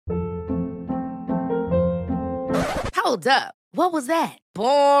Hold up. What was that?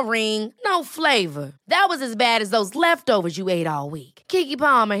 Boring. No flavor. That was as bad as those leftovers you ate all week. Keke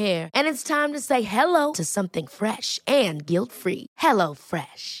Palmer here, and it's time to say hello to something fresh and guilt-free. Hello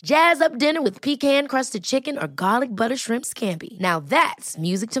Fresh. Jazz up dinner with pecan-crusted chicken or garlic butter shrimp scampi. Now that's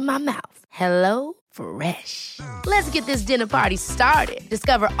music to my mouth. Hello Fresh. Let's get this dinner party started.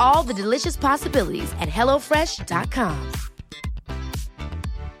 Discover all the delicious possibilities at hellofresh.com.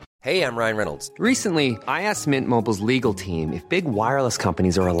 Hey, I'm Ryan Reynolds. Recently, I asked Mint Mobile's legal team if big wireless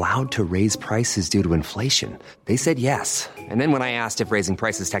companies are allowed to raise prices due to inflation. They said yes. And then when I asked if raising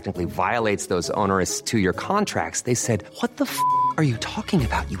prices technically violates those onerous two-year contracts, they said, "What the f*** are you talking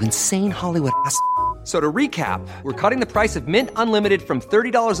about, you insane Hollywood ass?" So to recap, we're cutting the price of Mint Unlimited from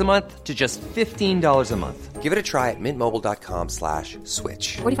 $30 a month to just $15 a month. Give it a try at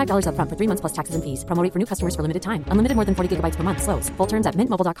mintmobile.com/switch. $45 up front for 3 months plus taxes and fees. Promo rate for new customers for limited time. Unlimited more than 40 gigabytes per month. Slows full terms at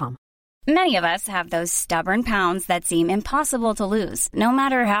mintmobile.com. Many of us have those stubborn pounds that seem impossible to lose, no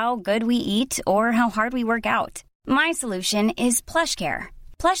matter how good we eat or how hard we work out. My solution is PlushCare.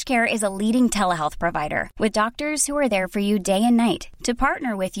 PlushCare is a leading telehealth provider with doctors who are there for you day and night to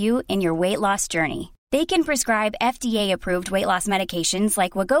partner with you in your weight loss journey. They can prescribe FDA-approved weight loss medications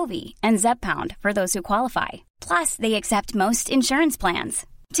like Wegovy and Zepbound for those who qualify. Plus, they accept most insurance plans.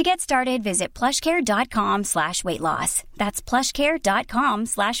 To get started, visit plushcare.com/weightloss. That's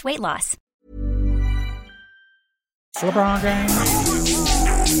plushcare.com/weightloss. LeBron James.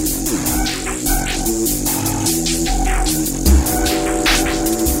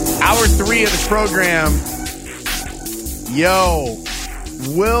 Hour 3 of the program. Yo,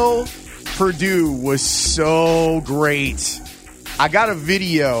 Will Purdue was so great. I got a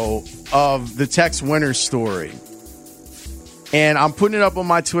video of the Tex Winter story, and I'm putting it up on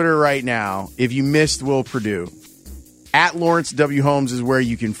my Twitter right now. If you missed Will Purdue, at Lawrence W. Holmes is where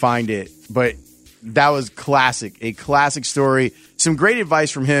you can find it. But that was classic, a classic story. Some great advice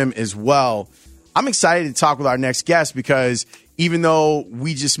from him as well. I'm excited to talk with our next guest because even though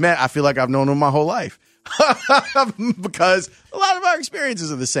we just met, I feel like I've known him my whole life because a lot of our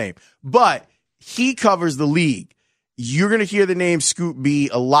experiences are the same. But he covers the league. You're going to hear the name Scoop B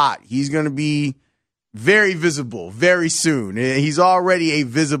a lot. He's going to be very visible very soon. He's already a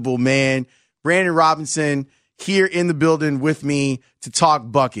visible man. Brandon Robinson here in the building with me to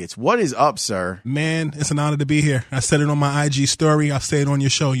talk buckets. What is up, sir? Man, it's an honor to be here. I said it on my IG story. I'll say it on your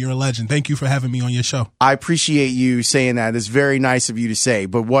show. You're a legend. Thank you for having me on your show. I appreciate you saying that. It's very nice of you to say.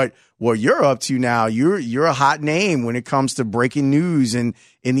 But what you're up to now, you're a hot name when it comes to breaking news in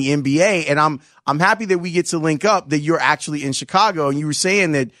the NBA. And I'm happy that we get to link up, that you're actually in Chicago. And you were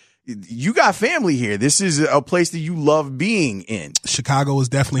saying that you got family here. This is a place that you love being in. Chicago is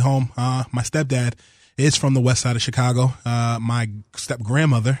definitely home. My stepdad is from the west side of Chicago. My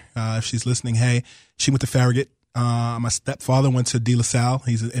step-grandmother, if she's listening, hey, she went to Farragut. My stepfather went to De La Salle.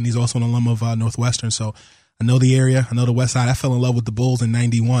 He's also an alum of Northwestern. So I know the area. I know the west side. I fell in love with the Bulls in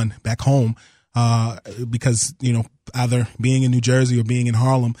 91 back home because, either being in New Jersey or being in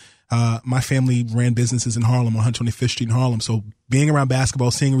Harlem, my family ran businesses in Harlem on 125th Street in Harlem. So being around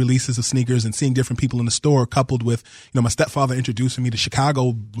basketball, seeing releases of sneakers and seeing different people in the store, coupled with, my stepfather introducing me to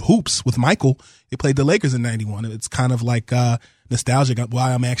Chicago hoops with Michael. They played the Lakers in 91. It's kind of like nostalgic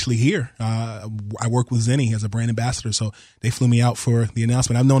why I'm actually here. I work with Zenny as a brand ambassador. So they flew me out for the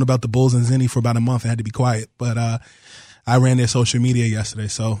announcement. I've known about the Bulls and Zenny for about a month. I had to be quiet, but I ran their social media yesterday.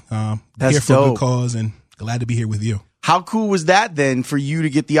 So That's here for dope. a good cause and glad to be here with you. How cool was that then for you to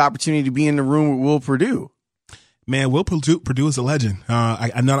get the opportunity to be in the room with Will Purdue? Man, Will Purdue is a legend.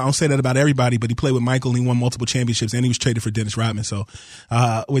 I don't say that about everybody, but he played with Michael and he won multiple championships and he was traded for Dennis Rodman. So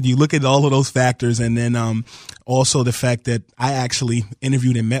when you look at all of those factors and then also the fact that I actually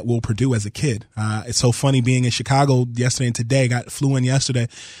interviewed and met Will Purdue as a kid. It's so funny being in Chicago yesterday and today. Flew in yesterday,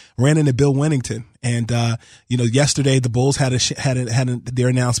 ran into Bill Wennington. And, yesterday the Bulls had their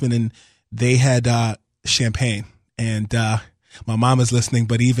announcement and they had champagne. And my mom is listening,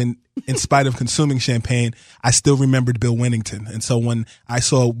 but even in spite of consuming champagne, I still remembered Bill Wennington. And so when I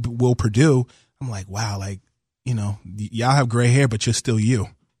saw Will Purdue, I'm like, wow, y'all have gray hair, but you're still you.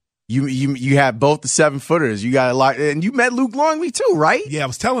 You had both the 7-footers. You got a lot, and you met Luke Longley too, right? Yeah, I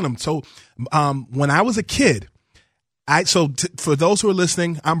was telling him. So when I was a kid, for those who are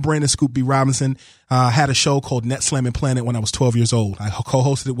listening, I'm Brandon Scoop B. Robinson. Had a show called Net Slamming Planet when I was 12 years old. I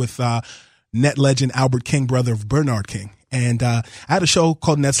co-hosted it with net legend Albert King, brother of Bernard King. And I had a show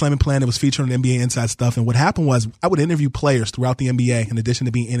called Net Slamming Planet. It was featured on NBA Inside Stuff. And what happened was I would interview players throughout the NBA in addition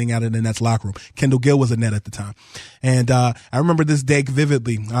to being in and out of the Nets locker room. Kendall Gill was a net at the time. And I remember this day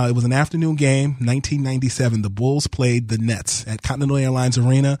vividly. It was an afternoon game, 1997. The Bulls played the Nets at Continental Airlines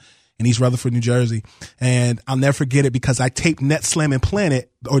Arena in East Rutherford, New Jersey. And I'll never forget it because I taped Net Slam and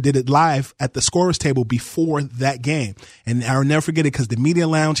Planet, or did it live at the scorer's table before that game. And I'll never forget it because the media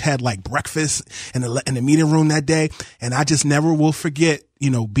lounge had like breakfast in the meeting room that day. And I just never will forget,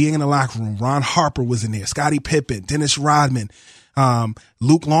 being in the locker room. Ron Harper was in there, Scottie Pippen, Dennis Rodman,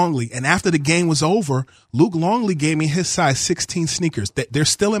 Luke Longley. And after the game was over, Luke Longley gave me his size 16 sneakers. They're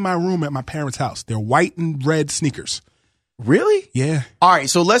still in my room at my parents' house. They're white and red sneakers. Really? Yeah. All right.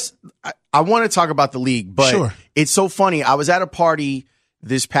 So I want to talk about the league, but Sure. It's so funny. I was at a party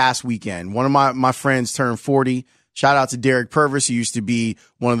this past weekend. One of my friends turned 40. Shout out to Derek Purvis, who used to be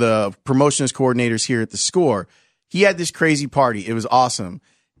one of the promotions coordinators here at the Score. He had this crazy party. It was awesome.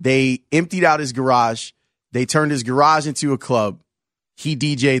 They emptied out his garage. They turned his garage into a club. He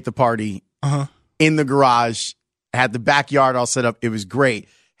DJ'd the party in the garage, had the backyard all set up. It was great.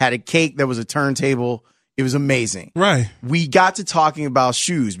 Had a cake that was a turntable. It was amazing. Right. We got to talking about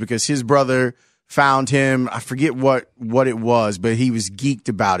shoes because his brother found him. I forget what it was, but he was geeked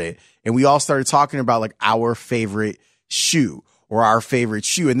about it. And we all started talking about like our favorite shoe or our favorite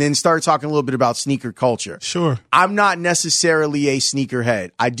shoe, and then started talking a little bit about sneaker culture. Sure. I'm not necessarily a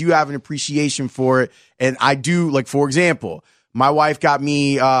sneakerhead. I do have an appreciation for it. And I do, like, for example, my wife got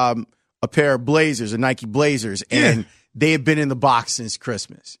me a pair of Blazers, a Nike Blazers, and they had been in the box since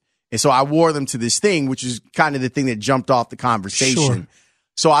Christmas. And so I wore them to this thing, which is kind of the thing that jumped off the conversation. Sure.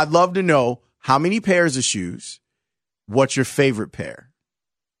 So I'd love to know how many pairs of shoes, what's your favorite pair?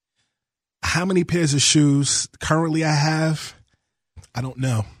 How many pairs of shoes currently I have? I don't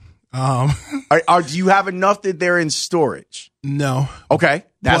know. Do you have enough that they're in storage? No. Okay,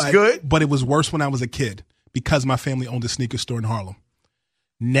 that's good. But it was worse when I was a kid because my family owned a sneaker store in Harlem.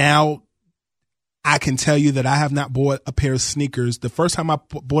 Now, I can tell you that I have not bought a pair of sneakers. The first time I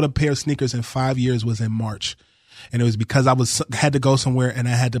bought a pair of sneakers in 5 years was in March. And it was because I had to go somewhere and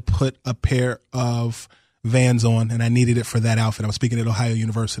I had to put a pair of Vans on and I needed it for that outfit. I was speaking at Ohio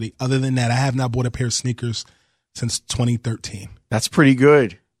University. Other than that, I have not bought a pair of sneakers since 2013. That's pretty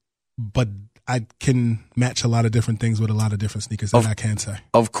good. But I can match a lot of different things with a lot of different sneakers, that I can say.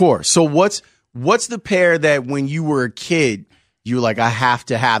 Of course. So what's the pair that when you were a kid, you were like, I have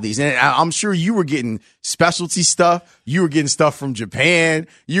to have these? And I'm sure you were getting specialty stuff. You were getting stuff from Japan.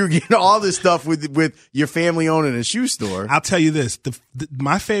 You were getting all this stuff with your family owning a shoe store. I'll tell you this.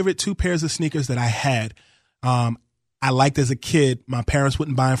 My favorite two pairs of sneakers that I had, I liked as a kid. My parents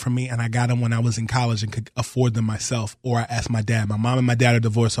wouldn't buy them for me, and I got them when I was in college and could afford them myself, or I asked my dad. My mom and my dad are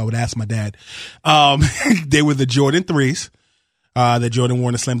divorced, so I would ask my dad. They were the Jordan 3s that Jordan wore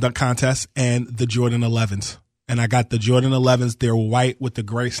in the Slam Dunk Contest, and the Jordan 11s. And I got the Jordan 11s. They're white with the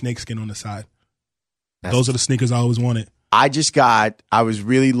gray snakeskin on the side. Those are the sneakers I always wanted. I was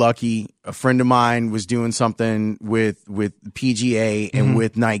really lucky. A friend of mine was doing something with PGA and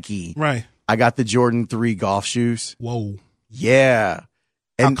with Nike. Right. I got the Jordan 3 golf shoes. Whoa. Yeah.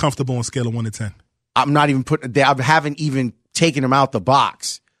 How And comfortable on a scale of 1 to 10? I'm not even I haven't even taken them out the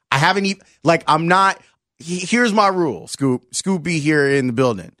box. I haven't even, here's my rule, Scoop B here in the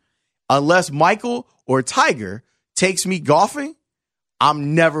building. Unless Michael or Tiger takes me golfing,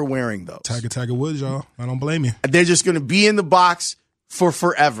 I'm never wearing those. Tiger Woods, y'all. I don't blame you. They're just going to be in the box for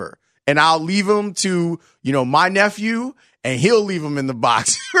forever. And I'll leave them to, my nephew, and he'll leave them in the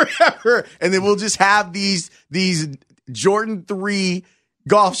box forever. And then we'll just have these Jordan 3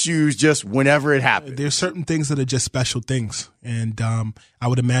 golf shoes just whenever it happens. There's certain things that are just special things. And I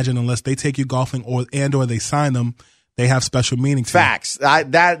would imagine unless they take you golfing or they sign them, they have special meaning to Facts.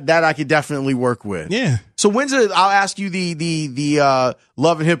 That I could definitely work with. Yeah. So I'll ask you the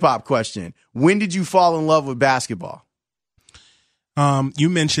love and hip hop question. When did you fall in love with basketball? You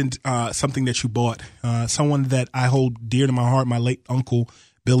mentioned something that you bought. Someone that I hold dear to my heart, my late uncle,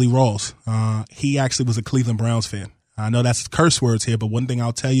 Billy Rawls. He actually was a Cleveland Browns fan. I know that's curse words here, but one thing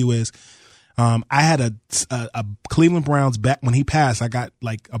I'll tell you is I had a Cleveland Browns back when he passed. I got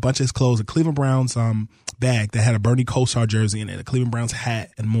like a bunch of his clothes, a Cleveland Browns bag that had a Bernie Kosar jersey in it, a Cleveland Browns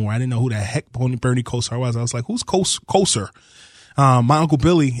hat, and more. I didn't know who the heck Bernie Kosar was. I was like, who's Kosar? My Uncle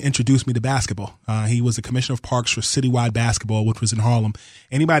Billy introduced me to basketball. He was the commissioner of parks for Citywide Basketball, which was in Harlem.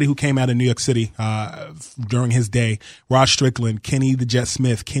 Anybody who came out of New York City during his day, Rod Strickland, Kenny the Jet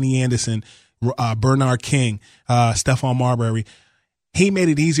Smith, Kenny Anderson, Bernard King, Stephon Marbury, he made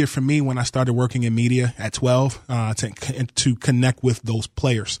it easier for me when I started working in media at 12 to connect with those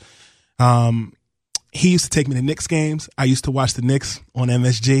players. He used to take me to Knicks games. I used to watch the Knicks on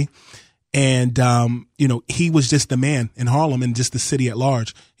MSG. And, he was just the man in Harlem and just the city at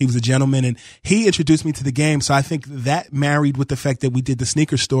large. He was a gentleman, and he introduced me to the game. So I think that married with the fact that we did the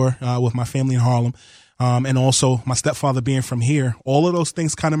sneaker store with my family in Harlem. and also my stepfather being from here, all of those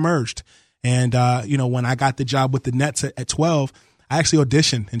things kind of merged. And, when I got the job with the Nets at 12, I actually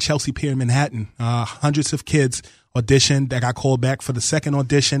auditioned in Chelsea Pier in Manhattan. Hundreds of kids auditioned. I got called back for the second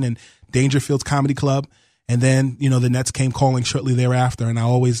audition in Dangerfield's Comedy Club. And then, the Nets came calling shortly thereafter. And I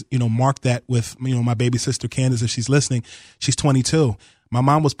always, mark that with, my baby sister, Candace, if she's listening. She's 22. My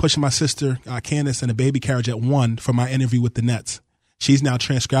mom was pushing my sister, Candace, in a baby carriage at 1 for my interview with the Nets. She's now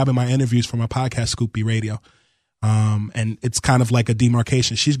transcribing my interviews for my podcast, Scoop B Radio. And it's kind of like a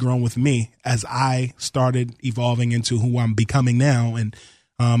demarcation. She's grown with me as I started evolving into who I'm becoming now. And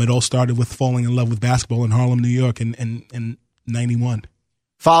it all started with falling in love with basketball in Harlem, New York in 91.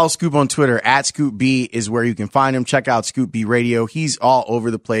 Follow Scoop on Twitter. @ScoopB is where you can find him. Check out Scoop B Radio. He's all over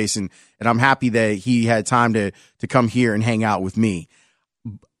the place, and I'm happy that he had time to come here and hang out with me.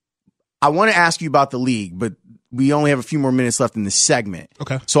 I want to ask you about the league, but we only have a few more minutes left in this segment.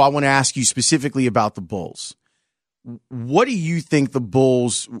 Okay. So I want to ask you specifically about the Bulls. What do you think the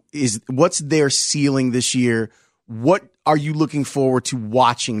Bulls what's their ceiling this year? What are you looking forward to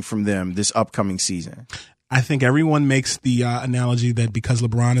watching from them this upcoming season? I think everyone makes the analogy that because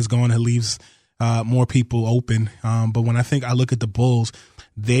LeBron is gone, it leaves more people open. But when I look at the Bulls,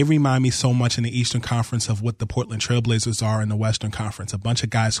 they remind me so much in the Eastern Conference of what the Portland Trailblazers are in the Western Conference. A bunch of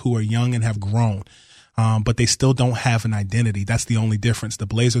guys who are young and have grown, but they still don't have an identity. That's the only difference. The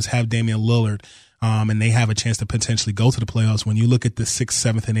Blazers have Damian Lillard, and they have a chance to potentially go to the playoffs. When you look at the 6th,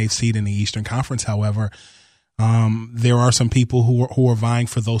 7th, and 8th seed in the Eastern Conference, however, there are some people who are vying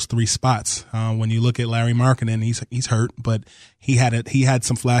for those 3 spots. When you look at Larry Markkinen, he's hurt, but he had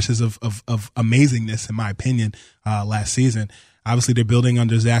some flashes of amazingness, in my opinion, last season. Obviously, they're building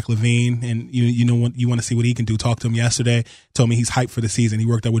under Zach LaVine, and you want to see what he can do. Talked to him yesterday. Told me he's hyped for the season. He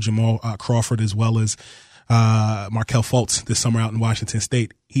worked out with Jamal Crawford as well as Markelle Fultz this summer out in Washington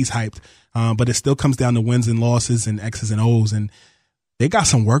State. He's hyped, but it still comes down to wins and losses and X's and O's, and they got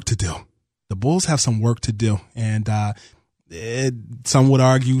some work to do. The Bulls have some work to do, and some would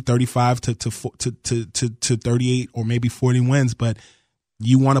argue 35 to 38 or maybe 40 wins, but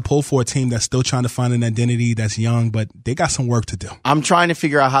you want to pull for a team that's still trying to find an identity, that's young, but they got some work to do. I'm trying to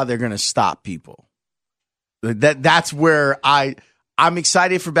figure out how they're going to stop people. That's where I'm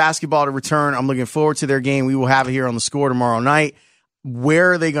excited for basketball to return. I'm looking forward to their game. We will have it here on The Score tomorrow night.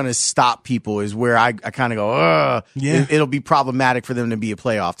 Where are they going to stop people is where I kind of go, ugh. Yeah. It'll be problematic for them to be a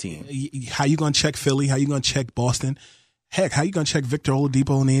playoff team. How you going to check Philly? How you going to check Boston? Heck, how you going to check Victor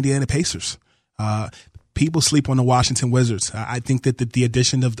Oladipo and the Indiana Pacers? People sleep on the Washington Wizards. I think that the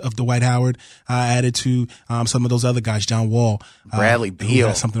addition of Dwight Howard added to some of those other guys, John Wall, Bradley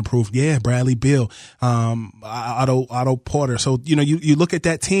Beal, something to prove. Yeah, Bradley Beal, Otto Porter. So you look at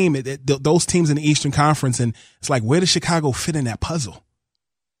that team, those teams in the Eastern Conference, and it's like, where does Chicago fit in that puzzle?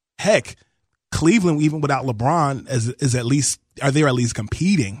 Heck, Cleveland, even without LeBron, is at least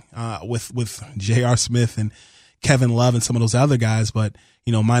competing with J.R. Smith and Kevin Love and some of those other guys, but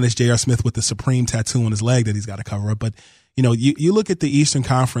minus J.R. Smith with the Supreme tattoo on his leg that he's got to cover up. But you look at the Eastern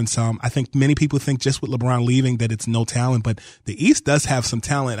Conference. I think many people think just with LeBron leaving that it's no talent, but the East does have some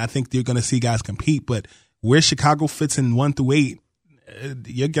talent. I think you're going to see guys compete, but where Chicago fits in 1 through 8,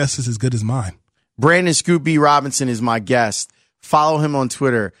 your guess is as good as mine. Brandon Scoop B Robinson is my guest. Follow him on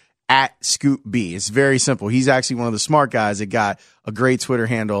Twitter @ScoopB. It's very simple. He's actually one of the smart guys that got a great Twitter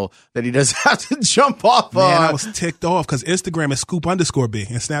handle that he doesn't have to jump off on. Man, I was ticked off because Instagram is Scoop_B and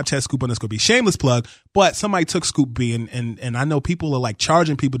Snapchat Scoop_B. Shameless plug, but somebody took Scoop B and I know people are like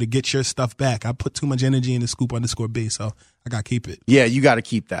charging people to get your stuff back. I put too much energy into Scoop_B, so I got to keep it. Yeah, you got to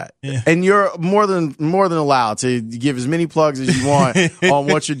keep that. Yeah. And you're more than allowed to give as many plugs as you want on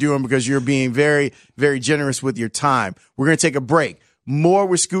what you're doing because you're being very, very generous with your time. We're going to take a break. More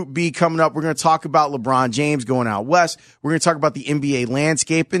with Scoop B coming up. We're going to talk about LeBron James going out west. We're going to talk about the NBA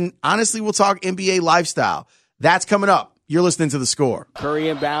landscape. And honestly, we'll talk NBA lifestyle. That's coming up. You're listening to The Score. Curry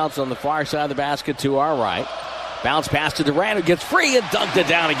inbounds on the far side of the basket to our right. Bounce pass to Durant, who gets free and dunked it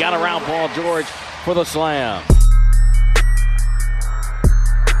down. He got around Paul George for the slam.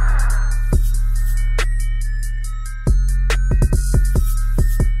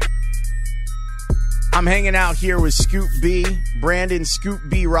 I'm hanging out here with Scoop B, Brandon Scoop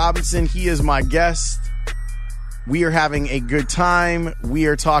B Robinson. He is my guest. We are having a good time. We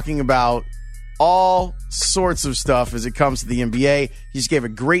are talking about all sorts of stuff as it comes to the NBA. He just gave a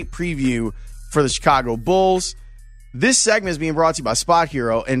great preview for the Chicago Bulls. This segment is being brought to you by Spot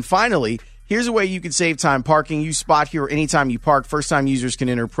Hero. And finally, here's a way you can save time parking. Use Spot Hero anytime you park. First-time users can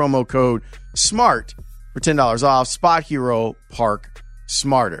enter promo code SMART for $10 off. Spot Hero, park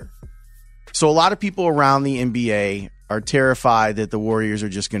smarter. So a lot of people around the NBA are terrified that the Warriors are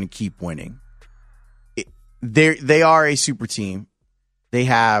just going to keep winning. they are a super team. They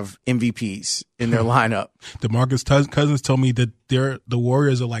have MVPs in their lineup. DeMarcus Cousins told me that the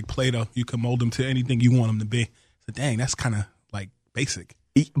Warriors are like Play-Doh. You can mold them to anything you want them to be. So dang, that's kind of like basic.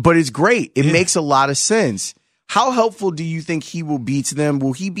 But it's great. It makes a lot of sense. How helpful do you think he will be to them?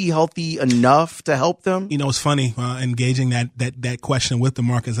 Will he be healthy enough to help them? You know, it's funny, engaging that question with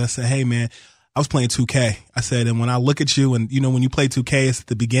DeMarcus. I said, hey, man, I was playing 2K. I said, and when I look at you, and, you know, when you play 2K, it's at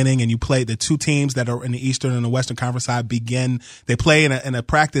the beginning, and you play the two teams that are in the Eastern and the Western Conference side they play in a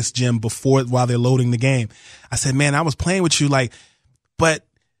practice gym while they're loading the game. I said, man, I was playing with you, like, but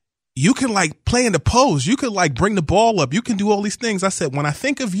you can, like, play in the post. You could, like, bring the ball up. You can do all these things. I said, when I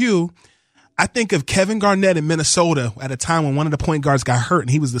think of you, I think of Kevin Garnett in Minnesota at a time when one of the point guards got hurt, and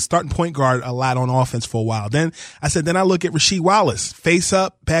he was the starting point guard a lot on offense for a while. Then I look at Rasheed Wallace, face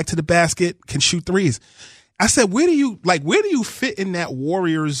up, back to the basket, can shoot threes. I said, where do you fit in that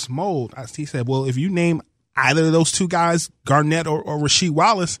Warriors mold? He said, well, if you name either of those two guys, Garnett or Rasheed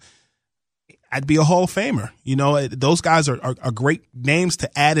Wallace, I'd be a Hall of Famer. You know, those guys are great names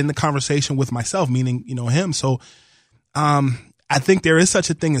to add in the conversation with myself, meaning, you know, him. So, I think there is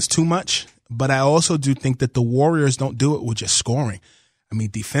such a thing as too much. But I also do think that the Warriors don't do it with just scoring. I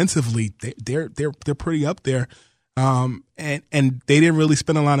mean, defensively, they're pretty up there. And they didn't really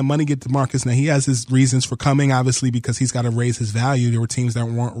spend a lot of money to get DeMarcus. Now, he has his reasons for coming, obviously, because he's got to raise his value. There were teams that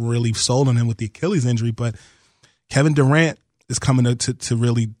weren't really sold on him with the Achilles injury. But Kevin Durant is coming to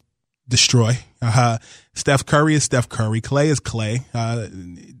really destroy. Steph Curry is Steph Curry. Clay is Clay.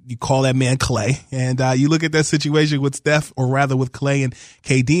 You call that man Clay. And you look at that situation with Steph, or rather with Clay and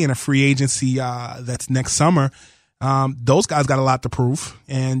KD in a free agency that's next summer. Those guys got a lot to prove,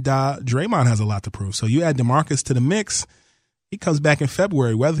 and Draymond has a lot to prove. So you add DeMarcus to the mix. He comes back in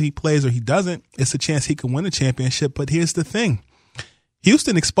February. Whether he plays or he doesn't, it's a chance he can win a championship. But here's the thing.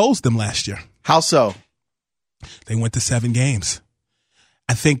 Houston exposed them last year. How so? They went to 7 games.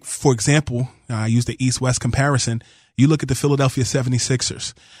 I think, for example, I use the East-West comparison. You look at the Philadelphia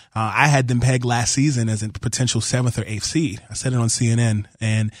 76ers. I had them pegged last season as a potential 7th or 8th seed. I said it on CNN,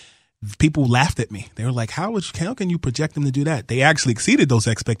 and people laughed at me. They were like, how can you project them to do that? They actually exceeded those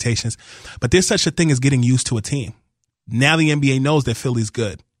expectations. But there's such a thing as getting used to a team. Now the NBA knows that Philly's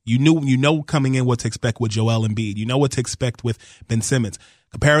good. You know coming in what to expect with Joel Embiid. You know what to expect with Ben Simmons.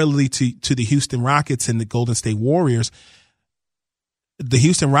 Comparatively to the Houston Rockets and the Golden State Warriors, the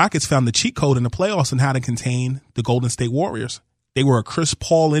Houston Rockets found the cheat code in the playoffs on how to contain the Golden State Warriors. They were a Chris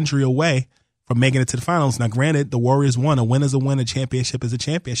Paul injury away from making it to the finals. Now, granted, the Warriors won. A win is a win. A championship is a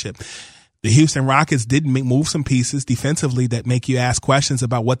championship. The Houston Rockets did move some pieces defensively that make you ask questions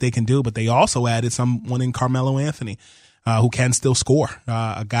about what they can do, but they also added someone in Carmelo Anthony, who can still score.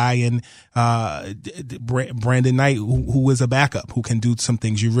 A guy in Brandon Knight, who is a backup, who can do some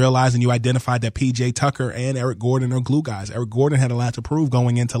things. You realize and you identified that P.J. Tucker and Eric Gordon are glue guys. Eric Gordon had a lot to prove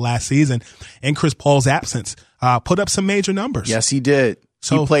going into last season. In Chris Paul's absence, put up some major numbers. Yes, he did.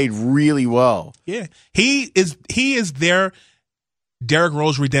 So, he played really well. Yeah. He is their Derrick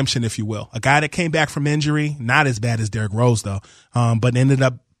Rose redemption, if you will. A guy that came back from injury, not as bad as Derrick Rose, though, but ended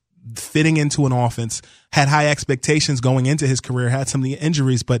up fitting into an offense, had high expectations going into his career, had some of the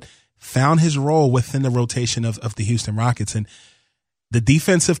injuries, but found his role within the rotation of the Houston Rockets. And the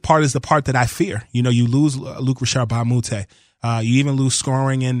defensive part is the part that I fear. You know, you lose Luc Richard Mbah-a-Moute. You even lose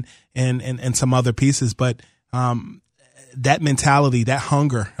scoring and some other pieces, but that mentality, that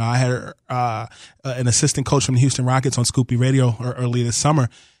hunger. I had an assistant coach from the Houston Rockets on Scoopy Radio earlier this summer,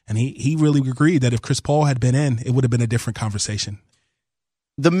 and he really agreed that if Chris Paul had been in, it would have been a different conversation.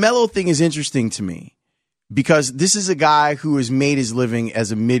 The Melo thing is interesting to me because this is a guy who has made his living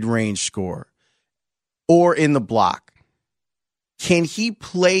as a mid-range scorer or in the block. Can he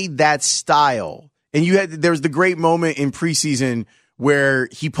play that style? And there was the great moment in preseason where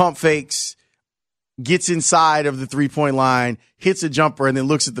he pump fakes, gets inside of the 3-point line, hits a jumper, and then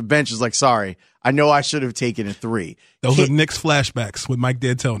looks at the bench is like, sorry, I know I should have taken a 3. Those are Knicks flashbacks with Mike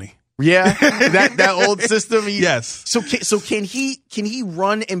D'Antoni. Yeah, that old system. Yes. So can he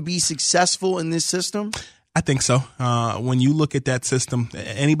run and be successful in this system? I think so. When you look at that system,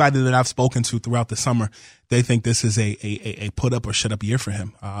 anybody that I've spoken to throughout the summer, they think this is a put up or shut up year for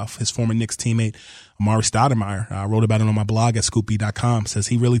him. His former Knicks teammate, Amari Stoudemire, wrote about it on my blog at scoopy.com, says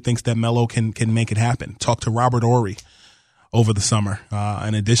he really thinks that Melo can make it happen. Talked to Robert Horry over the summer.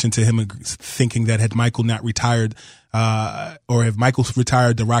 In addition to him thinking that had Michael not retired, or if Michael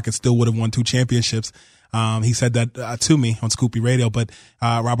retired, the Rockets still would have won 2 championships. He said that to me on Scoopy Radio, but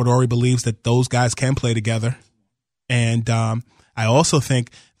Robert Horry believes that those guys can play together. And I also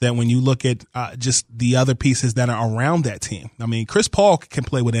think that when you look at just the other pieces that are around that team, I mean, Chris Paul can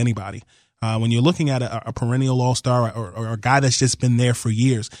play with anybody. When you're looking at a perennial all-star or a guy that's just been there for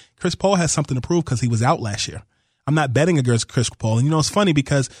years, Chris Paul has something to prove because he was out last year. I'm not betting against Chris Paul. And, it's funny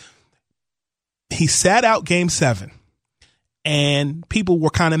because he sat out Game 7, and people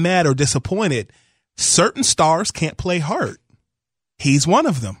were kind of mad or disappointed. Certain stars can't play hurt. He's one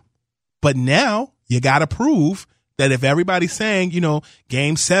of them. But now you got to prove that if everybody's saying,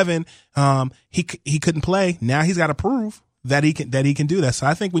 Game 7, he couldn't play, now he's got to prove that he can do that. So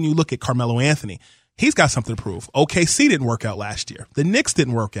I think when you look at Carmelo Anthony, he's got something to prove. OKC didn't work out last year. The Knicks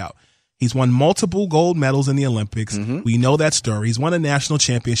didn't work out. He's won multiple gold medals in the Olympics. Mm-hmm. We know that story. He's won a national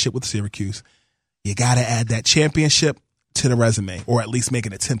championship with Syracuse. You got to add that championship to the resume, or at least make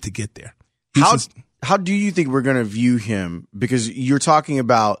an attempt to get there. How do you think we're going to view him? Because you're talking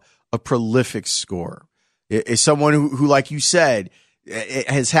about a prolific scorer. Is someone who, like you said,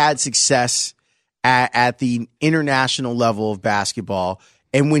 has had success at the international level of basketball.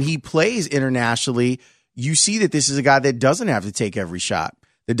 And when he plays internationally, you see that this is a guy that doesn't have to take every shot,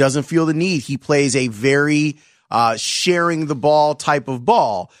 that doesn't feel the need. He plays a very sharing the ball type of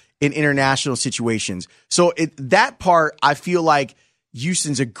ball in international situations. So that part, I feel like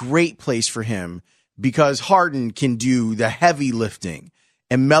Houston's a great place for him because Harden can do the heavy lifting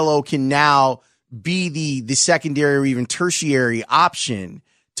and Melo can now be the secondary or even tertiary option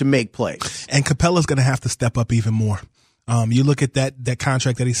to make plays. And Capella's going to have to step up even more. You look at that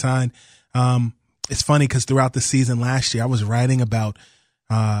contract that he signed. It's funny because throughout the season last year, I was writing about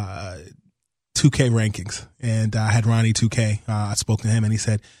 2K rankings, and I had Ronnie 2K. I spoke to him, and he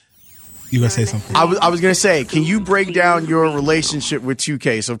said, "You gonna say something?" I was going to say, can you break down your relationship with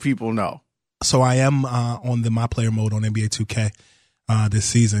 2K so people know? So I am on the My Player mode on NBA 2K this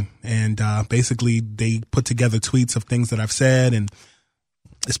season, and basically they put together tweets of things that I've said, and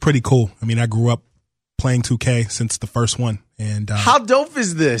it's pretty cool. I mean, I grew up playing 2K since the first one, and how dope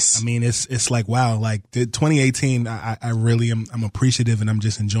is this? I mean, it's like, wow, like 2018. I really am. I'm appreciative, and I'm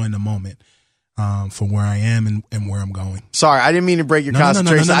just enjoying the moment for where I am and where I'm going. Sorry, I didn't mean to break your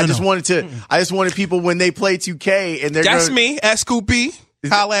concentration. I just wanted people when they play 2K and that's me at Scoop B.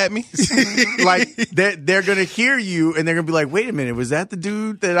 Holla at me. Like they're gonna hear you and they're gonna be like, wait a minute, was that the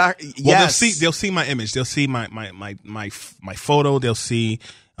dude that I? Well, yes. they'll see my image. They'll see my photo. They'll see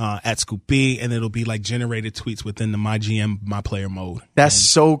at Scoop B, and it'll be like generated tweets within the My GM My Player mode. That's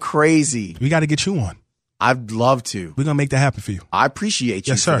so crazy. We got to get you on. I'd love to. We're gonna make that happen for you. I appreciate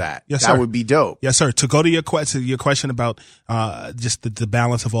you for that. Yes, that would be dope. Yes, sir. To go to your question about just the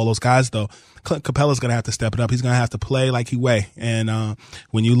balance of all those guys, though, Clint Capella's gonna have to step it up. He's gonna have to play like he weigh. And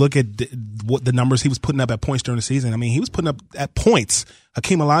when you look at what the numbers he was putting up at points during the season, I mean, he was putting up at points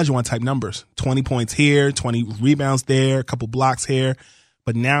Hakeem Olajuwon type numbers: 20 points here, 20 rebounds there, a couple blocks here.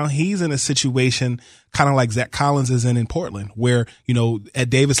 But now he's in a situation kind of like Zach Collins is in Portland, where,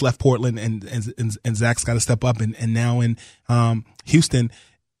 Ed Davis left Portland and Zach's got to step up. And now in Houston,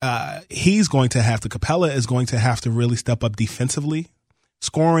 Capella is going to have to really step up defensively.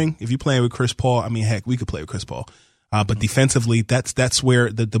 Scoring, if you're playing with Chris Paul, I mean, heck, we could play with Chris Paul. But defensively, that's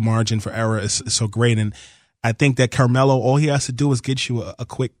where the margin for error is so great. And I think that Carmelo, all he has to do is get you a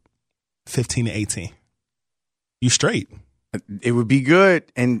quick 15 to 18. You straight. It would be good,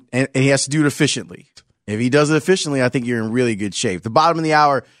 and he has to do it efficiently. If he does it efficiently, I think you're in really good shape. The bottom of the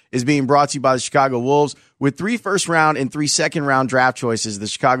hour is being brought to you by the Chicago Wolves. With 3 first-round and 3 second-round draft choices, the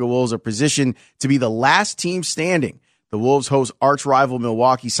Chicago Wolves are positioned to be the last team standing. The Wolves host arch-rival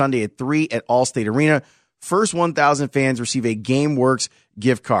Milwaukee Sunday at 3 at Allstate Arena. First 1,000 fans receive a GameWorks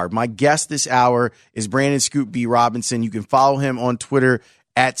gift card. My guest this hour is Brandon Scoop B. Robinson. You can follow him on Twitter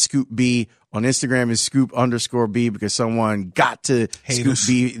at Scoop B. On Instagram is Scoop_B because someone got to Scoop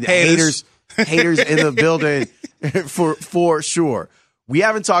B. Haters in the building for sure. We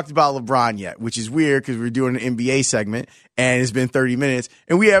haven't talked about LeBron yet, which is weird because we're doing an NBA segment and it's been 30 minutes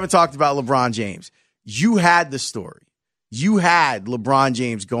and we haven't talked about LeBron James. You had the story. You had LeBron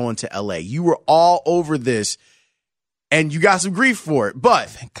James going to LA. You were all over this and you got some grief for it, but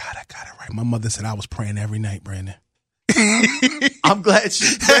thank God I got it right. My mother said I was praying every night, Brandon. I'm glad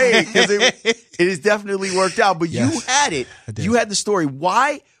she prayed because it has definitely worked out. But yes, you had it. You had the story.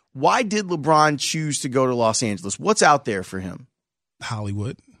 Why did LeBron choose to go to Los Angeles? What's out there for him?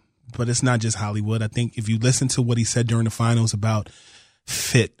 Hollywood. But it's not just Hollywood. I think if you listen to what he said during the finals about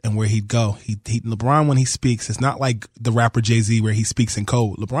fit and where he'd go, LeBron, when he speaks, it's not like the rapper Jay-Z where he speaks in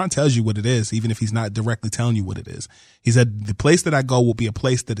code. LeBron tells you what it is, even if he's not directly telling you what it is. He said, the place that I go will be a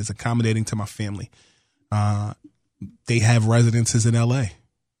place that is accommodating to my family. They have residences in LA.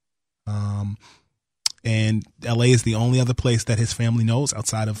 And LA is the only other place that his family knows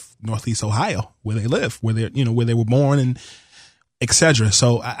outside of Northeast Ohio, where they live, where they were born. And etc.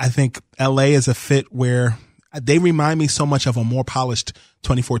 So I think LA is a fit where they remind me so much of a more polished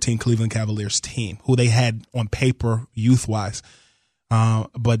 2014 Cleveland Cavaliers team, who they had on paper youth-wise.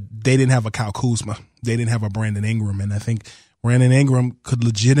 But they didn't have a Kyle Kuzma. They didn't have a Brandon Ingram. And I think Brandon Ingram could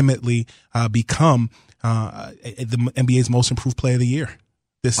legitimately become the NBA's most improved player of the year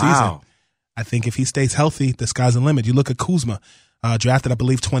this season. I think if he stays healthy, the sky's the limit. You look at Kuzma, drafted, I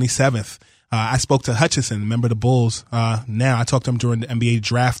believe, 27th. I spoke to Hutchison, member of the Bulls. Now I talked to him during the NBA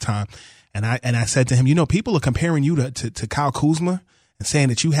draft time. And I said to him, people are comparing you to Kyle Kuzma and saying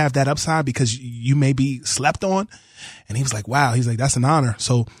that you have that upside because you may be slept on. And he was like, wow. He's like, that's an honor.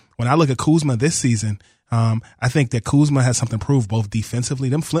 So when I look at Kuzma this season, I think that Kuzma has something to prove both defensively.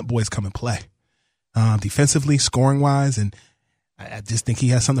 Them Flint boys come and play. Defensively, scoring-wise, and I just think he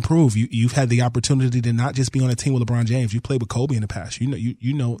has something to prove. You've had the opportunity to not just be on a team with LeBron James. You played with Kobe in the past.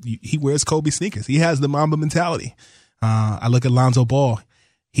 He wears Kobe sneakers. He has the Mamba mentality. I look at Lonzo Ball.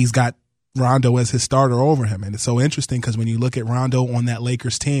 He's got Rondo as his starter over him. And it's so interesting because when you look at Rondo on that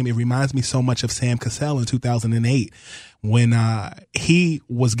Lakers team, it reminds me so much of Sam Cassell in 2008 when he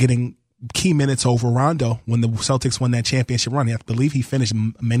was getting key minutes over Rondo when the Celtics won that championship run. I believe he finished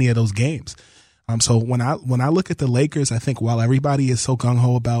many of those games. So when I look at the Lakers, I think while everybody is so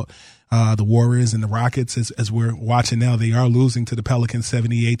gung-ho about the Warriors and the Rockets, as we're watching now, they are losing to the Pelicans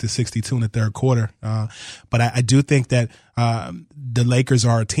 78-62 in the third quarter. But I do think that the Lakers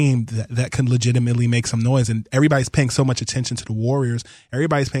are a team that can legitimately make some noise. And everybody's paying so much attention to the Warriors.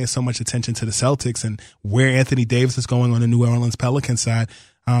 Everybody's paying so much attention to the Celtics and where Anthony Davis is going on the New Orleans Pelicans side.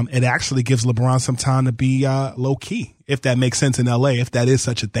 It actually gives LeBron some time to be low-key, if that makes sense in L.A., if that is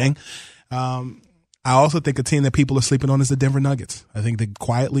such a thing. I also think a team that people are sleeping on is the Denver Nuggets. I think that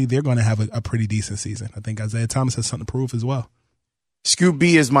quietly they're going to have a pretty decent season. I think Isaiah Thomas has something to prove as well. Scoop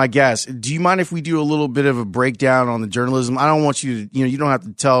B is my guest. Do you mind if we do a little bit of a breakdown on the journalism? I don't want you to, you don't have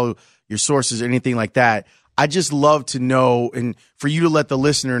to tell your sources or anything like that. I just love to know, and for you to let the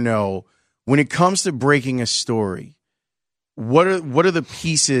listener know, when it comes to breaking a story, what are the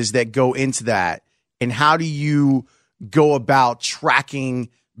pieces that go into that, and how do you go about tracking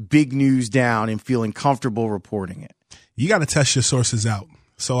big news down and feeling comfortable reporting it? You got to test your sources out.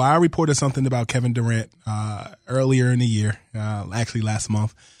 So I reported something about Kevin Durant earlier in the year, actually last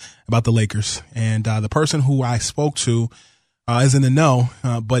month, about the Lakers. And the person who I spoke to is in the know,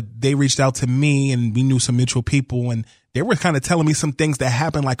 but they reached out to me and we knew some mutual people, and they were kind of telling me some things that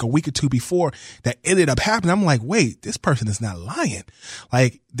happened like a week or two before that ended up happening. I'm like, wait, this person is not lying.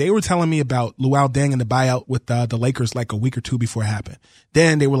 Like, they were telling me about Luol Deng and the buyout with the Lakers like a week or two before it happened.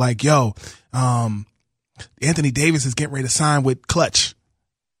 Then they were like, yo, Anthony Davis is getting ready to sign with Clutch.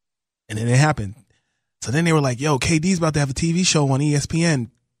 And then it happened. So then they were like, yo, KD's about to have a TV show on ESPN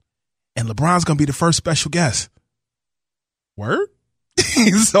and LeBron's going to be the first special guest. Word?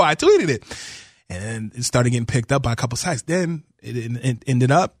 So I tweeted it. And it started getting picked up by a couple sites. Then it ended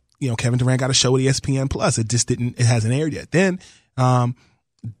up, Kevin Durant got a show with ESPN Plus. It hasn't aired yet. Then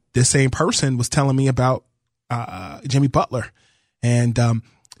this same person was telling me about Jimmy Butler. And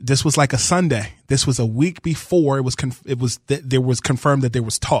this was like a Sunday. This was a week before there was confirmed that there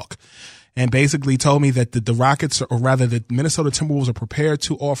was talk. And basically told me that the Rockets, or rather the Minnesota Timberwolves, are prepared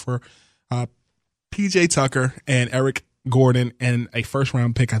to offer PJ Tucker and Eric Gordon and a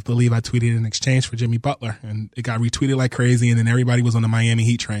first-round pick, I believe I tweeted, in exchange for Jimmy Butler. And it got retweeted like crazy, and then everybody was on the Miami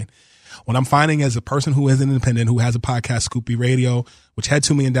Heat train. What I'm finding as a person who is an independent, who has a podcast, Scoop B Radio, which had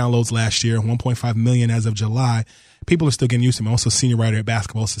 2 million downloads last year, 1.5 million as of July, people are still getting used to me. I'm also a senior writer at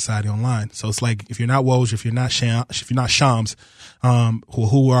Basketball Society Online. So it's like, if you're not Woj, if you're not Shams,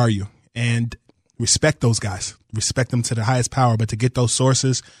 who are you? And respect those guys. Respect them to the highest power. But to get those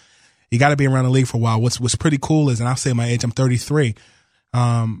sources, you got to be around the league for a while. What's pretty cool is, and I'll say my age, I'm 33.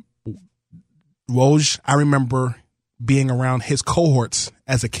 Woj, I remember being around his cohorts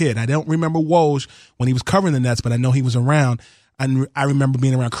as a kid. I don't remember Woj when he was covering the Nets, but I know he was around. I remember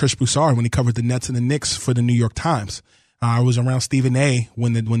being around Chris Broussard when he covered the Nets and the Knicks for the New York Times. I was around Stephen A.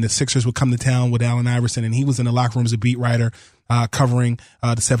 when the Sixers would come to town with Allen Iverson, and he was in the locker room as a beat writer covering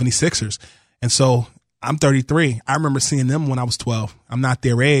the 76ers. And so I'm 33. I remember seeing them when I was 12. I'm not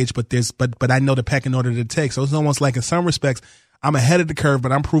their age, but I know the pecking order to take. So it's almost like, in some respects, I'm ahead of the curve,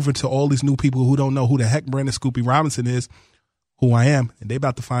 but I'm proving to all these new people who don't know who the heck Brandon Scoopy Robinson is, who I am, and they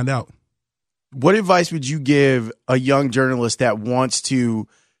about to find out. What advice would you give a young journalist that wants to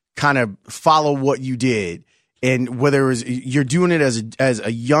kind of follow what you did, and whether it was, you're doing it as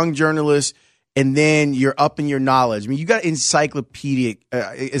a young journalist, and then you're upping your knowledge? I mean, you got encyclopedic,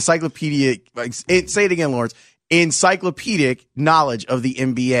 say it again, Lawrence, encyclopedic knowledge of the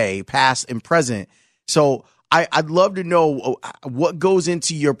NBA, past and present. So I'd love to know what goes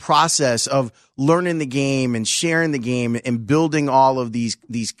into your process of learning the game and sharing the game and building all of these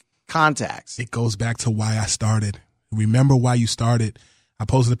contacts. It goes back to why I started. Remember why you started. I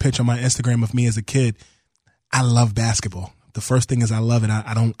posted a picture on my Instagram of me as a kid. I love basketball. The first thing is I love it.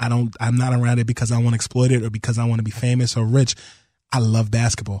 I'm not around it because I want to exploit it or because I want to be famous or rich. I love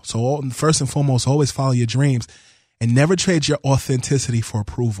basketball. So first and foremost, always follow your dreams and never trade your authenticity for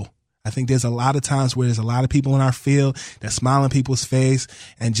approval. I think there's a lot of times where there's a lot of people in our field that smile in people's face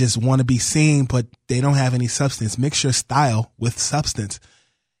and just want to be seen, but they don't have any substance. Mix your style with substance.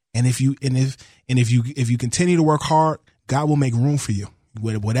 And if you continue to work hard, God will make room for you.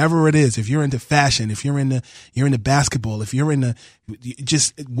 Whatever it is, if you're into fashion, if you're into basketball, if you're into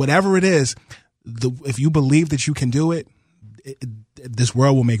just whatever it is, if you believe that you can do it, this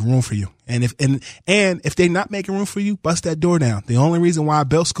world will make room for you. And if they're not making room for you, bust that door down. The only reason why I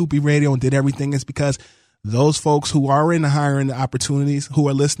built Scoop B Radio and did everything is because those folks who are in the hiring opportunities, who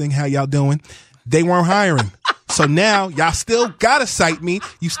are listening, how y'all doing? They weren't hiring. So now y'all still gotta cite me.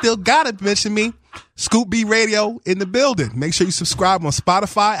 You still gotta mention me. Scoop B Radio in the building. Make sure you subscribe on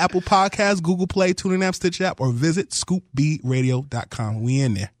Spotify, Apple Podcasts, Google Play, TuneIn app, Stitch app, or visit scoopbradio.com. We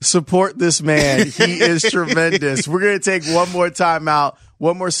in there. Support this man. He is tremendous. We're going to take one more time out,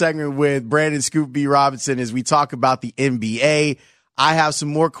 one more segment with Brandon Scoop B Robinson as we talk about the NBA. I have some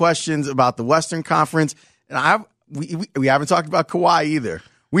more questions about the Western Conference, and we haven't talked about Kawhi either.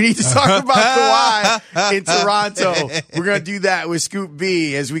 We need to talk about Kawhi in Toronto. We're going to do that with Scoop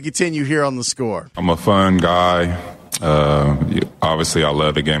B as we continue here on The Score. I'm a fun guy. Obviously, I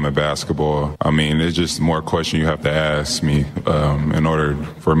love the game of basketball. I mean, it's just more questions you have to ask me in order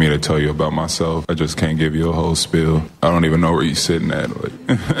for me to tell you about myself. I just can't give you a whole spiel. I don't even know where you're sitting at.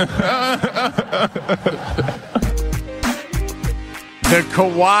 The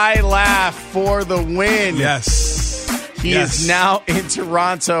Kawhi laugh for the win. Yes. He is now in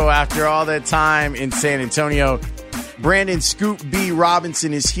Toronto after all that time in San Antonio. Brandon Scoop B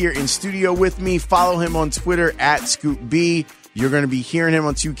Robinson is here in studio with me. Follow him on Twitter at Scoop B. You're going to be hearing him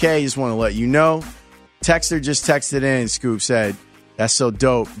on 2K. Just want to let you know. Texter just texted in. Scoop said, "That's so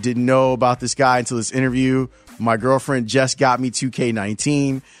dope. Didn't know about this guy until this interview. My girlfriend just got me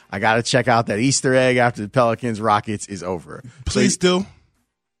 2K19. I got to check out that Easter egg after the Pelicans Rockets is over." Please do.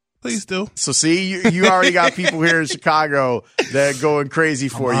 Please do. So see, you already got people here in Chicago that are going crazy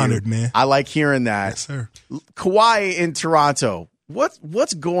for I'm honored, you. Man. I like hearing that. Yes, sir. Kawhi in Toronto.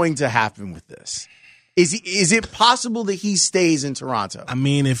 What's going to happen with this? Is it possible that he stays in Toronto? I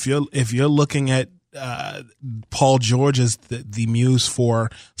mean, if you're looking at Paul George as the muse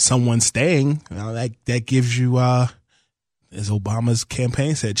for someone staying, that gives you, as Obama's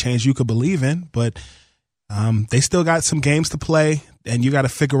campaign said, change you could believe in. But they still got some games to play. And you got to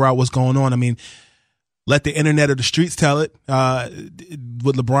figure out what's going on. I mean, let the internet or the streets tell it.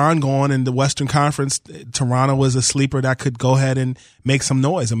 With LeBron going in the Western Conference, Toronto was a sleeper that could go ahead and make some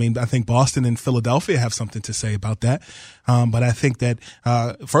noise. I mean, I think Boston and Philadelphia have something to say about that. But I think that,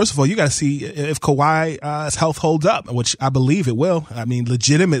 first of all, you got to see if Kawhi's health holds up, which I believe it will. I mean,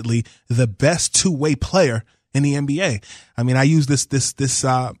 legitimately the best two-way player in the NBA. I mean, I use this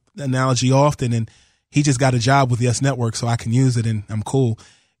analogy often, and he just got a job with the S Network, so I can use it, and I'm cool.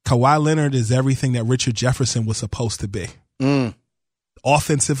 Kawhi Leonard is everything that Richard Jefferson was supposed to be.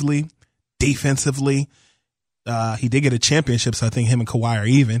 Offensively, defensively. He did get a championship, so I think him and Kawhi are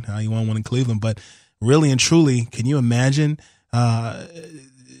even. He won one in Cleveland. But really and truly, can you imagine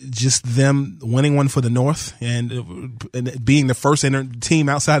just them winning one for the North and being the first team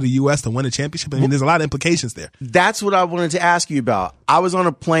outside of the U.S. to win a championship? I mean, there's a lot of implications there. That's what I wanted to ask you about. I was on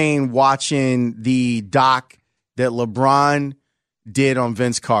a plane watching the doc that LeBron did on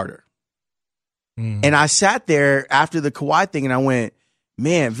Vince Carter. And I sat there after the Kawhi thing and I went,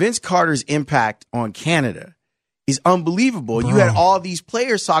 man, Vince Carter's impact on Canada is unbelievable. Bro. You had all these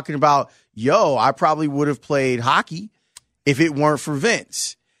players talking about, I probably would have played hockey if it weren't for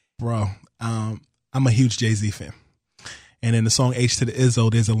Vince. Bro, I'm a huge Jay-Z fan. And in the song H to the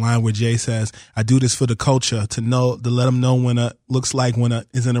Izzo, there's a line where Jay says, "I do this for the culture, to let them know when looks like when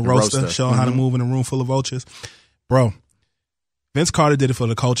is in a roaster, show how to move in a room full of vultures." Bro, Vince Carter did it for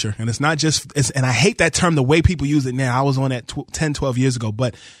the culture. And it's not just, and I hate that term the way people use it now. I was on that 10, 12 years ago.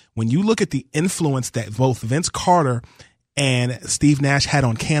 But when you look at the influence that both Vince Carter and Steve Nash had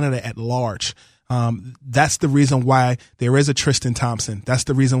on Canada at large, that's the reason why there is a Tristan Thompson. That's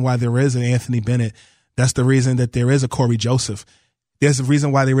the reason why there is an Anthony Bennett. That's the reason that there is a Corey Joseph. There's a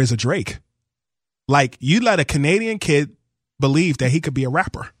reason why there is a Drake. Like, you let a Canadian kid believe that he could be a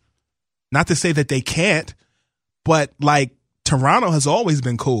rapper. Not to say that they can't, but like, Toronto has always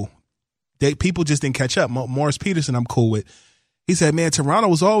been cool. People just didn't catch up. Morris Peterson, I'm cool with. He said, man, Toronto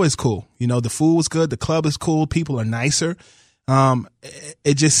was always cool. You know, the food was good. The club is cool. People are nicer.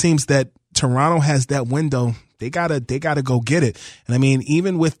 It just seems that Toronto has that window. They gotta go get it. And I mean,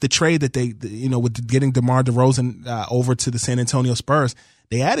 even with the trade that with getting DeMar DeRozan over to the San Antonio Spurs,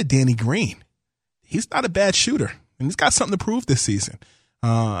 they added Danny Green. He's not a bad shooter, and he's got something to prove this season.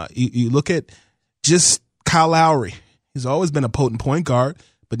 You look at just Kyle Lowry. He's always been a potent point guard,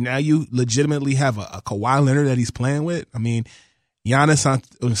 but now you legitimately have a Kawhi Leonard that he's playing with. I mean, not Giannis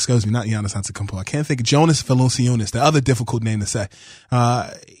Antetokounmpo. I can't think of Jonas Valanciunas, the other difficult name to say.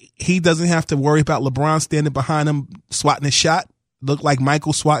 He doesn't have to worry about LeBron standing behind him swatting his shot. Looked like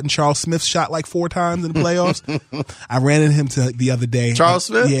Michael swatting Charles Smith's shot like 4 times in the playoffs. I ran into him the other day. Charles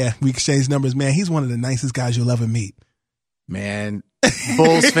Smith? Yeah, we exchanged numbers. Man, he's one of the nicest guys you'll ever meet. Man,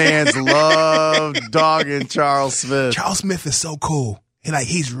 Bulls fans love dogging Charles Smith. Charles Smith is so cool.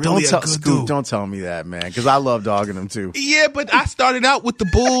 He's really a good dude. Don't tell me that, man, because I love dogging him too. Yeah, but I started out with the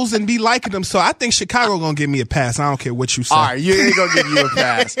Bulls and be liking them, so I think Chicago gonna give me a pass. I don't care what you say. All right, you ain't gonna give you a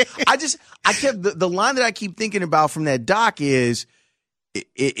pass. I kept the line that I keep thinking about from that doc is,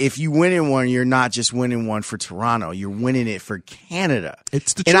 if you win in one, you're not just winning one for Toronto. You're winning it for Canada.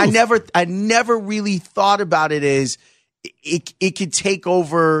 It's the truth. And I never really thought about it as it could take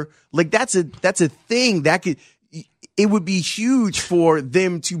over. Like that's a thing that could. It would be huge for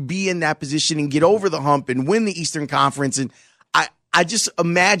them to be in that position and get over the hump and win the Eastern Conference. And I just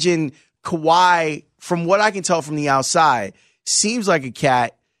imagine Kawhi, from what I can tell from the outside, seems like a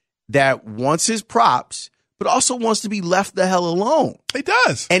cat that wants his props, but also wants to be left the hell alone. He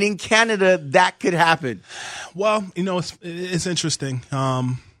does. And in Canada, that could happen. Well, it's interesting.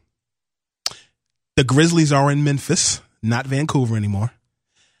 The Grizzlies are in Memphis, not Vancouver anymore.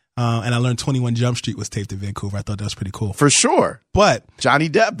 And I learned 21 Jump Street was taped in Vancouver. I thought that was pretty cool. For sure. But Johnny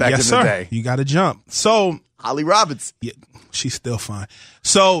Depp back in the day. You got to jump. So Holly Robinson. Yeah, she's still fine.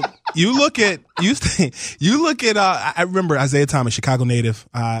 So you look at I remember Isaiah Thomas, Chicago native.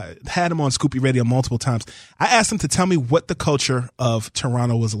 Had him on Scoopy Radio multiple times. I asked him to tell me what the culture of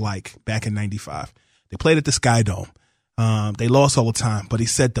Toronto was like back in '95. They played at the Sky Dome. They lost all the time, but he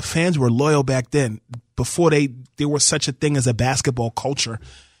said the fans were loyal back then before there was such a thing as a basketball culture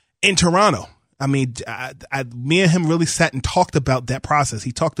in Toronto. I mean, me and him really sat and talked about that process.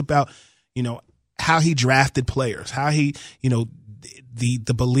 He talked about, how he drafted players, how he,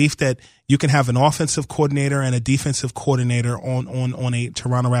 the belief that you can have an offensive coordinator and a defensive coordinator on a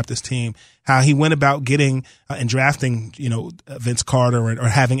Toronto Raptors team, how he went about getting and drafting, Vince Carter or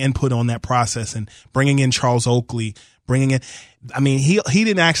having input on that process and bringing in Charles Oakley, bringing in, I mean, he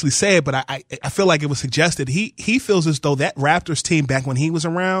didn't actually say it, but I feel like it was suggested. He feels as though that Raptors team back when he was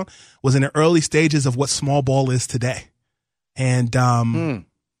around was in the early stages of what small ball is today. And,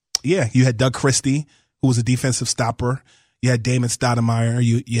 yeah, you had Doug Christie, who was a defensive stopper. You had Damon Stoudemire.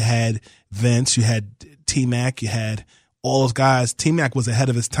 You had Vince. You had T-Mac. You had all those guys. T-Mac was ahead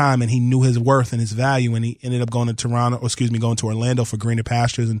of his time, and he knew his worth and his value, and he ended up going to going to Orlando for greener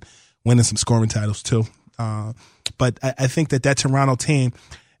pastures and winning some scoring titles too. But I think that Toronto team,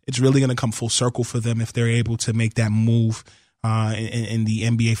 it's really going to come full circle for them if they're able to make that move in the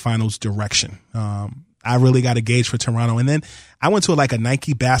NBA Finals direction. I really got a gauge for Toronto. And then I went to a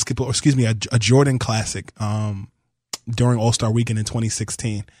Nike basketball, a Jordan Classic during All-Star Weekend in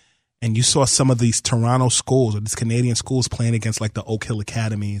 2016. And you saw some of these Toronto schools or these Canadian schools playing against the Oak Hill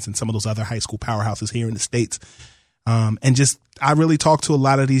Academies and some of those other high school powerhouses here in the States. I really talked to a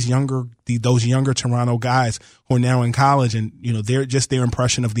lot of those younger Toronto guys who are now in college, and their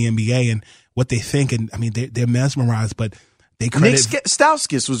impression of the NBA and what they think, and I mean they're mesmerized. But they credit Nick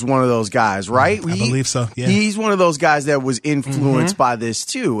Stauskas was one of those guys, right? I believe so. Yeah, he's one of those guys that was influenced by this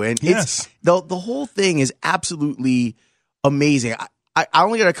too, and yes, the whole thing is absolutely amazing. I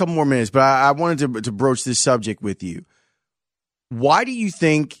only got a couple more minutes, but I wanted to broach this subject with you. Why do you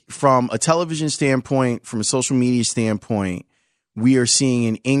think, from a television standpoint, from a social media standpoint, we are seeing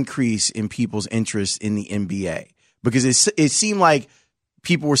an increase in people's interest in the NBA? Because it seemed like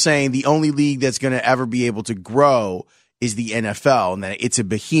people were saying the only league that's going to ever be able to grow is the NFL, and that it's a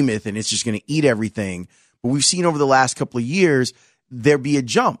behemoth and it's just going to eat everything. But we've seen over the last couple of years there be a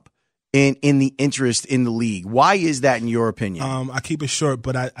jump in the interest in the league. Why is that, in your opinion? I keep it short,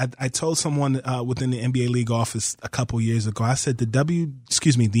 but I told someone within the NBA league office a couple years ago, I said the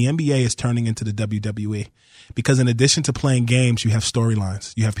NBA is turning into the WWE, because in addition to playing games, you have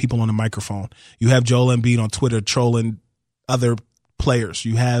storylines. You have people on the microphone. You have Joel Embiid on Twitter trolling other players.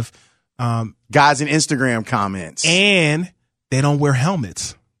 You have guys in Instagram comments. And they don't wear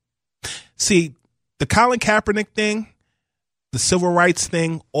helmets. See, the Colin Kaepernick thing, the civil rights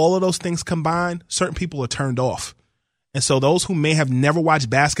thing, all of those things combined, certain people are turned off. And so those who may have never watched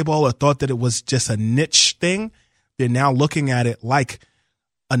basketball or thought that it was just a niche thing, they're now looking at it like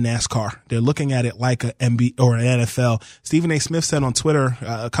a NASCAR. They're looking at it like an NBA or an NFL. Stephen A. Smith said on Twitter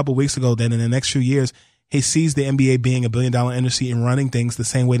a couple weeks ago that in the next few years, he sees the NBA being $1 billion industry and running things the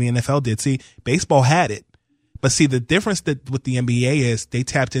same way the NFL did. See, baseball had it. But see, the difference that with the NBA is they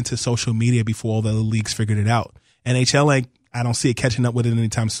tapped into social media before all the other leagues figured it out. NHL I don't see it catching up with it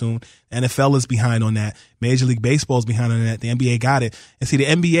anytime soon. NFL is behind on that. Major League Baseball is behind on that. The NBA got it. And see, the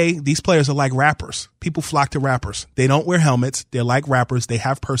NBA, these players are like rappers. People flock to rappers. They don't wear helmets. They're like rappers. They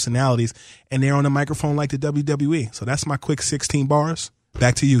have personalities, and they're on a microphone like the WWE. So that's my quick 16 bars.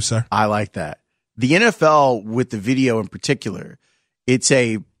 Back to you, sir. I like that. The NFL, with the video in particular, it's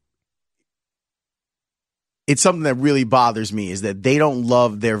something that really bothers me is that they don't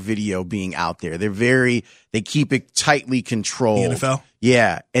love their video being out there. They keep it tightly controlled. The NFL?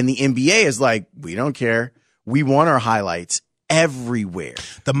 Yeah. And the NBA is like, we don't care. We want our highlights everywhere.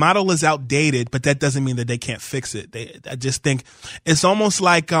 The model is outdated, but that doesn't mean that they can't fix it. I just think it's almost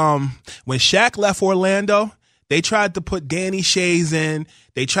like when Shaq left Orlando, they tried to put Danny Shays in.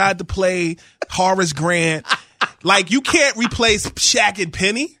 They tried to play Horace Grant. Like, you can't replace Shaq and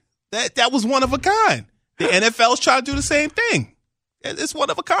Penny. That was one of a kind. The NFL's trying to do the same thing. It's one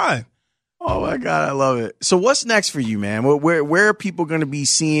of a kind. Oh, my God. I love it. So what's next for you, man? Where are people going to be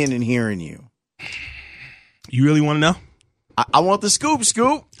seeing and hearing you? You really want to know? I want the scoop.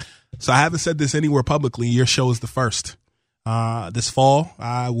 So I haven't said this anywhere publicly. Your show is the first. This fall,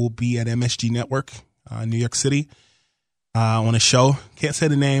 I will be at MSG Network, New York City, on a show. Can't say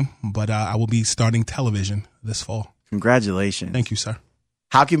the name, but I will be starting television this fall. Congratulations. Thank you, sir.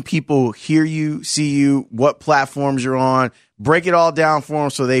 How can people hear you, see you, what platforms you're on? Break it all down for them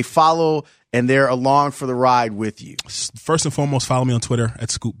so they follow and they're along for the ride with you. First and foremost, follow me on Twitter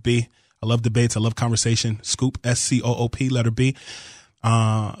at Scoop B. I love debates. I love conversation. Scoop, SCOOP, letter B.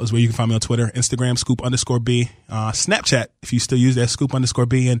 Is where you can find me on Twitter. Instagram, Scoop_B. Snapchat, if you still use that,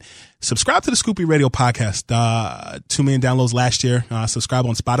 Scoop_B. And subscribe to the Scoopy Radio podcast. 2 million downloads last year. Subscribe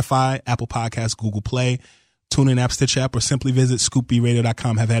on Spotify, Apple Podcasts, Google Play, TuneIn app, Stitch app, or simply visit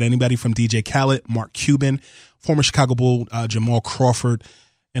ScoopBRadio.com. Have had anybody from DJ Khaled, Mark Cuban, former Chicago Bull, Jamal Crawford,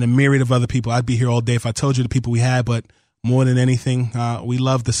 and a myriad of other people. I'd be here all day if I told you the people we had, but more than anything, we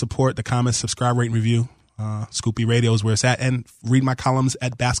love the support, the comments, subscribe, rate, and review. Scoopy Radio is where it's at. And read my columns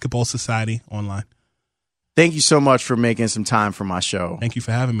at Basketball Society online. Thank you so much for making some time for my show. Thank you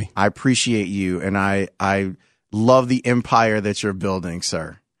for having me. I appreciate you, and I love the empire that you're building,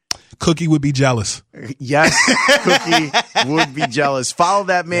 sir. Cookie would be jealous. Yes, Cookie would be jealous. Follow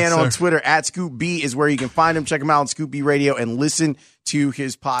that man on Twitter at Scoop B is where you can find him. Check him out on Scoop B Radio and listen to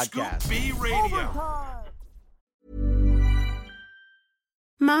his podcast. Scoop B Radio.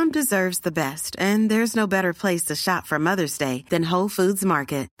 Mom deserves the best, and there's no better place to shop for Mother's Day than Whole Foods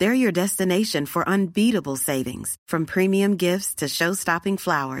Market. They're your destination for unbeatable savings, from premium gifts to show-stopping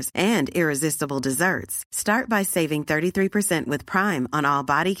flowers and irresistible desserts. Start by saving 33% with Prime on all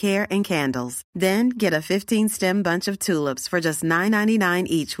body care and candles. Then get a 15-stem bunch of tulips for just $9.99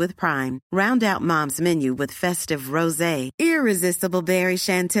 each with Prime. Round out Mom's menu with festive rosé, irresistible berry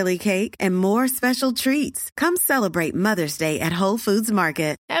chantilly cake, and more special treats. Come celebrate Mother's Day at Whole Foods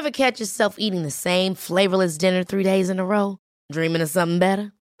Market. Ever catch yourself eating the same flavorless dinner 3 days in a row? Dreaming of something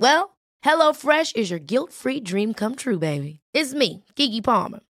better? Well, HelloFresh is your guilt-free dream come true, baby. It's me, Keke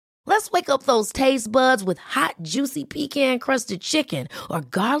Palmer. Let's wake up those taste buds with hot, juicy pecan-crusted chicken or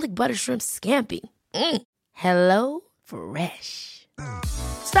garlic butter shrimp scampi. HelloFresh.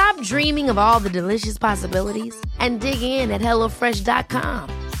 Stop dreaming of all the delicious possibilities and dig in at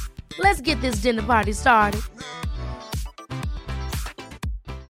HelloFresh.com. Let's get this dinner party started.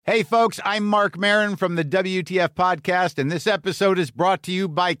 Hey, folks, I'm Mark Maron from the WTF Podcast, and this episode is brought to you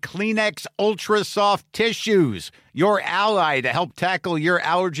by Kleenex Ultra Soft Tissues, your ally to help tackle your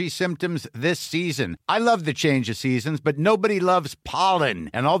allergy symptoms this season. I love the change of seasons, but nobody loves pollen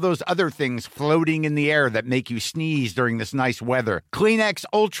and all those other things floating in the air that make you sneeze during this nice weather. Kleenex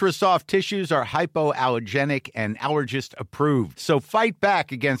Ultra Soft Tissues are hypoallergenic and allergist approved, so fight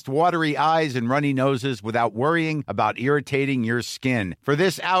back against watery eyes and runny noses without worrying about irritating your skin. For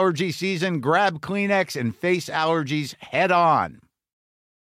this allergy season, grab Kleenex and face allergies head on.